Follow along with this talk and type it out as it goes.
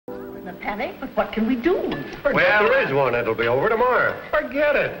in a panic, but what can we do? Well, there is one that'll be over tomorrow.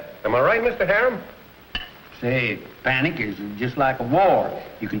 Forget it. Am I right, Mr. Harem? Say, panic is just like a war.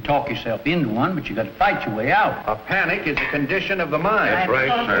 You can talk yourself into one, but you got to fight your way out. A panic is a condition of the mind. That's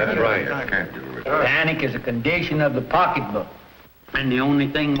right. That's right. Panic is a condition of the pocketbook. And the only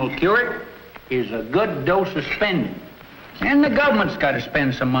thing will cure it is a good dose of spending. And the government's got to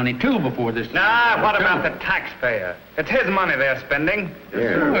spend some money, too, before this... Nah, what about the taxpayer? It's his money they're spending.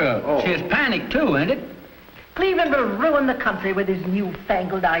 Yeah. Well, it's his panic, too, ain't it? Cleveland will ruin the country with his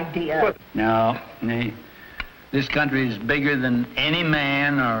newfangled idea. No, this country is bigger than any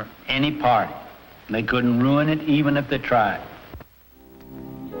man or any party. They couldn't ruin it even if they tried.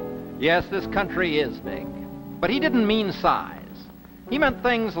 Yes, this country is big, but he didn't mean size. He meant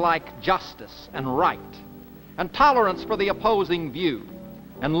things like justice and right, and tolerance for the opposing view,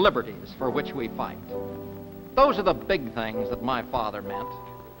 and liberties for which we fight. Those are the big things that my father meant.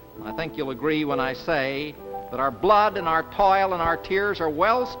 I think you'll agree when I say that our blood and our toil and our tears are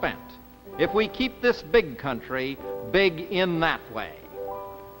well spent if we keep this big country big in that way.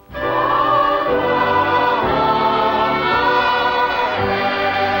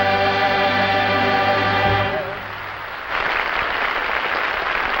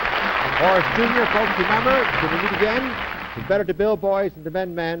 Horace Jr., folks, remember, till we meet again, it's better to build boys than to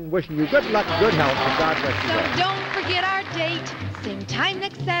mend men. Wishing you good luck, good health, and God bless you. So don't forget our date, same time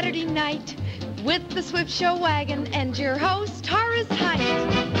next Saturday night, with the Swift Show Wagon and your host, Horace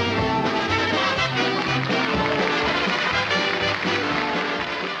Heidt.